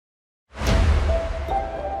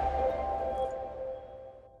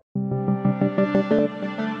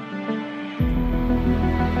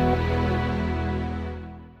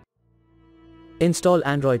Install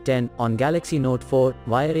Android 10 on Galaxy Note 4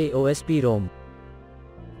 via AOSP ROM.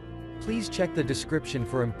 Please check the description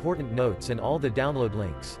for important notes and all the download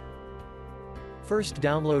links. First,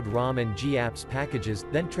 download ROM and GApps packages,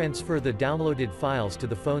 then transfer the downloaded files to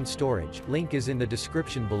the phone storage. Link is in the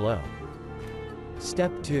description below.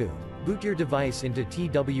 Step 2. Boot your device into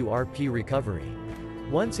TWRP recovery.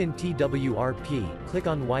 Once in TWRP, click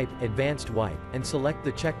on Wipe, Advanced Wipe, and select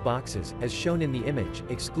the check boxes, as shown in the image,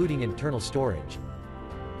 excluding internal storage.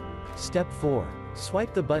 Step 4.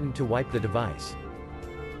 Swipe the button to wipe the device.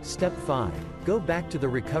 Step 5. Go back to the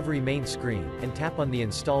recovery main screen, and tap on the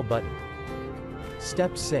Install button.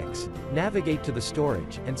 Step 6. Navigate to the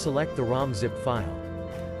storage, and select the ROM ZIP file.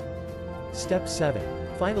 Step 7.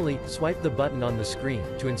 Finally, swipe the button on the screen,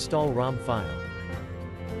 to install ROM file.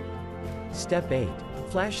 Step 8.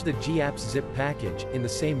 Flash the GApps zip package, in the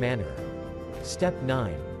same manner. Step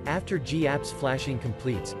 9. After GApps flashing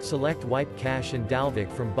completes, select Wipe Cache and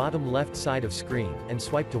dalvik from bottom left side of screen, and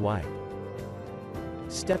swipe to wipe.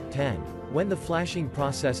 Step 10. When the flashing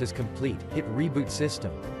process is complete, hit Reboot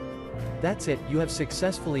System. That's it, you have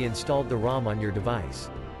successfully installed the ROM on your device.